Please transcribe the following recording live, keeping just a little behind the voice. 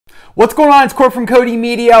What's going on? It's Court from Cody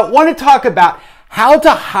Media. I want to talk about how to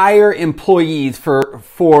hire employees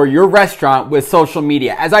for your restaurant with social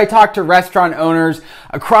media. As I talk to restaurant owners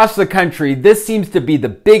across the country, this seems to be the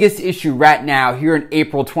biggest issue right now here in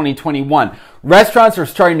April 2021. Restaurants are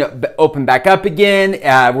starting to open back up again.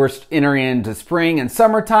 We're entering into spring and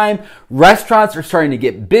summertime. Restaurants are starting to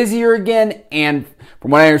get busier again. And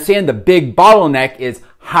from what I understand, the big bottleneck is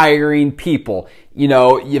hiring people. You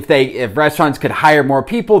know, if restaurants could hire more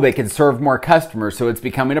people, they could serve more customers. So it's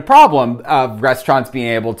becoming a problem of restaurants being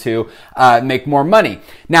able to make more money.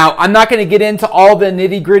 Now, I'm not going to get into all the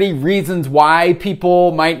nitty-gritty reasons why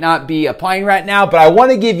people might not be applying right now, but I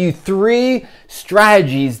want to give you 3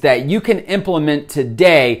 strategies that you can implement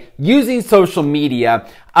today using social media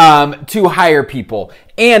to hire people.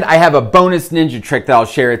 And I have a bonus ninja trick that I'll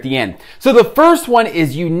share at the end. So the first one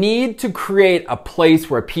is you need to create a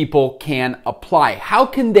place where people can apply. How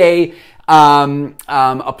can they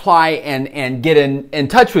apply and get in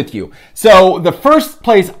touch with you? So the first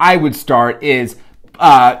place I would start is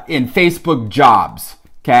in Facebook Jobs.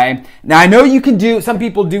 Okay. Now I know you can do, some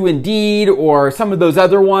people do Indeed or some of those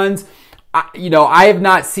other ones. I have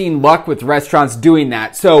not seen luck with restaurants doing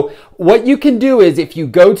that. So what you can do is if you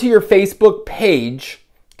go to your Facebook page,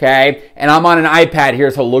 okay, and I'm on an iPad here,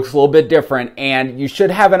 so it looks a little bit different, and you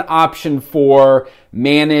should have an option for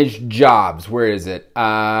manage jobs. Where is it?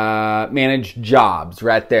 Manage jobs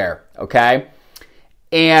right there, okay?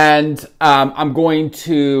 And I'm going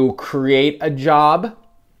to create a job.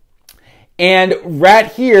 And right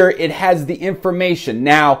here, it has the information.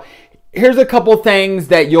 Now, here's a couple things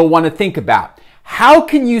that you'll want to think about. How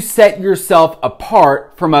can you set yourself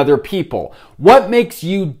apart from other people? What makes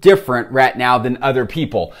you different right now than other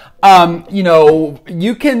people?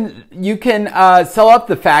 You can sell up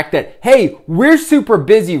the fact that, hey, we're super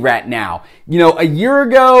busy right now. A year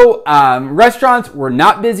ago, restaurants were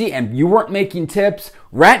not busy and you weren't making tips.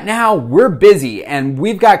 Right now, we're busy and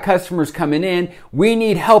we've got customers coming in. We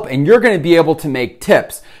need help and you're going to be able to make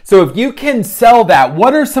tips. So if you can sell that,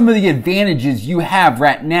 what are some of the advantages you have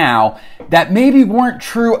right now that maybe weren't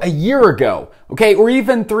true a year ago? Okay, or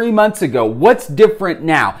even 3 months ago. What's different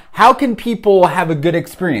now? How can people have a good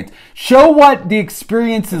experience? Show what the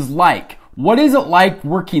experience is like. What is it like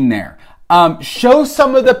working there? Show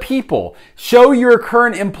some of the people. Show your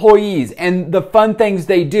current employees and the fun things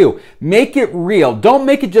they do. Make it real. Don't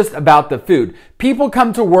make it just about the food. People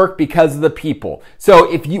come to work because of the people.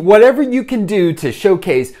 So whatever you can do to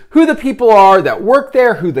showcase who the people are that work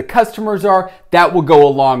there, who the customers are, that will go a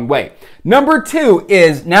long way. Number 2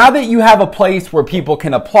 is now that you have a place where people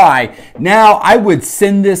can apply, now I would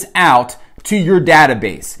send this out to your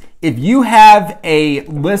database. If you have a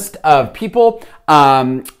list of people,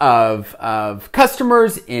 of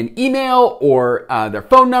customers in email or their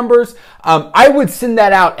phone numbers, I would send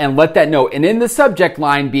that out and let that know. And in the subject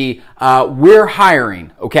line be, we're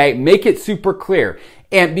hiring, okay? Make it super clear.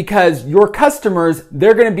 And because your customers,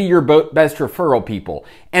 they're going to be your best referral people.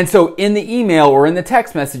 And so in the email or in the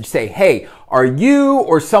text message, say, hey, are you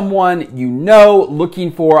or someone you know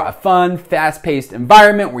looking for a fun, fast-paced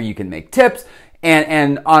environment where you can make tips?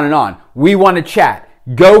 And on and on. We want to chat.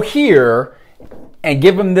 Go here and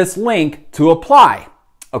give them this link to apply.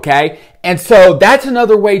 Okay? And so that's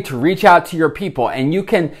another way to reach out to your people. And you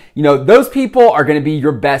can, those people are going to be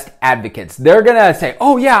your best advocates. They're going to say,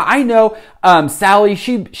 oh yeah, I know Sally,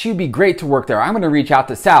 she'd be great to work there. I'm going to reach out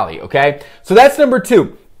to Sally. Okay? So that's number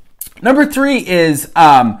 2. Number 3 is,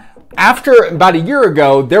 after about a year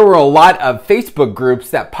ago, there were a lot of Facebook groups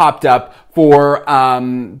that popped up for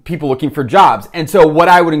people looking for jobs. And so what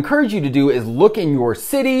I would encourage you to do is look in your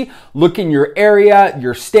city, look in your area,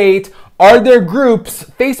 your state. Are there groups,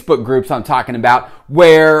 Facebook groups I'm talking about,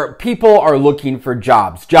 where people are looking for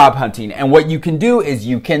jobs, job hunting? And what you can do is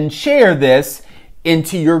you can share this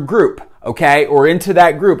into your group, okay, or into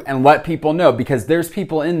that group and let people know, because there's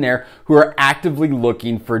people in there who are actively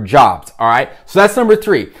looking for jobs, all right? So that's number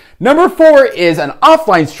 3. Number 4 is an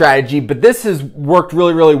offline strategy, but this has worked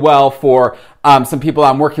really, really well for some people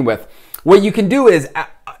I'm working with. What you can do is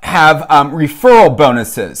have referral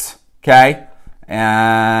bonuses, okay? Did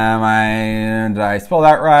I spell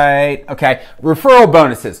that right? Okay, referral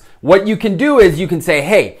bonuses. What you can do is you can say,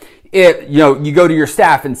 hey, you go to your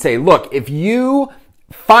staff and say, look, if you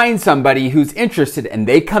find somebody who's interested and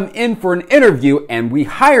they come in for an interview and we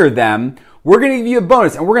hire them, we're going to give you a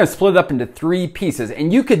bonus and we're going to split it up into 3 pieces.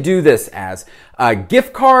 And you could do this as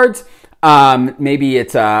gift cards. Maybe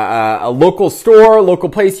it's a local store, local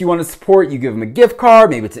place you want to support. You give them a gift card.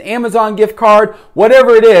 Maybe it's an Amazon gift card,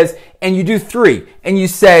 whatever it is. And you do 3 and you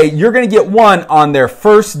say you're going to get 1 on their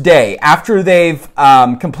first day after they've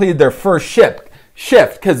completed their first shift.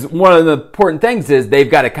 shift, because one of the important things is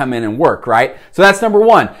they've got to come in and work, right? So that's number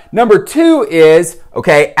one. Number two is,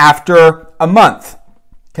 okay, after a month,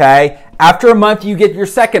 okay? After a month, you get your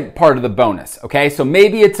second part of the bonus, okay? So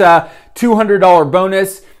maybe it's a $200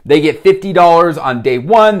 bonus. They get $50 on day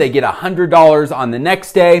one. They get $100 on the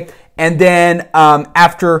next day. And then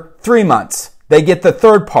after 3 months, they get the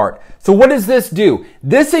third part. So what does this do?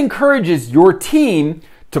 This encourages your team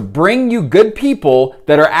to bring you good people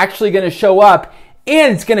that are actually going to show up,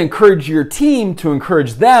 and it's going to encourage your team to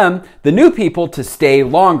encourage them, the new people, to stay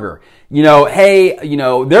longer. You know, hey, you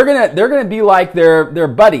know, they're gonna be like their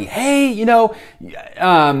buddy. Hey,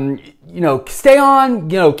 stay on,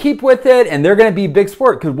 keep with it, and they're gonna be big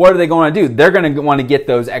sport, because what are they going to do? They're gonna want to get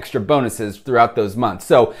those extra bonuses throughout those months.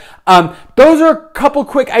 So those are a couple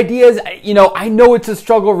quick ideas. I know it's a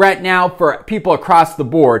struggle right now for people across the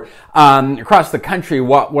board, across the country,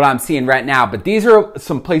 what I'm seeing right now, but these are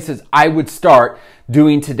some places I would start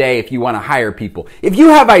doing today if you want to hire people. If you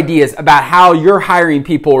have ideas about how you're hiring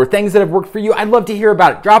people or things that have worked for you, I'd love to hear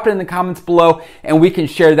about it. Drop it in the comments below and we can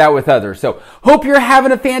share that with others. So hope you're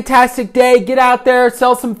having a fantastic day. Get out there,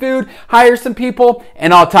 sell some food, hire some people,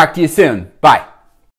 and I'll talk to you soon. Bye.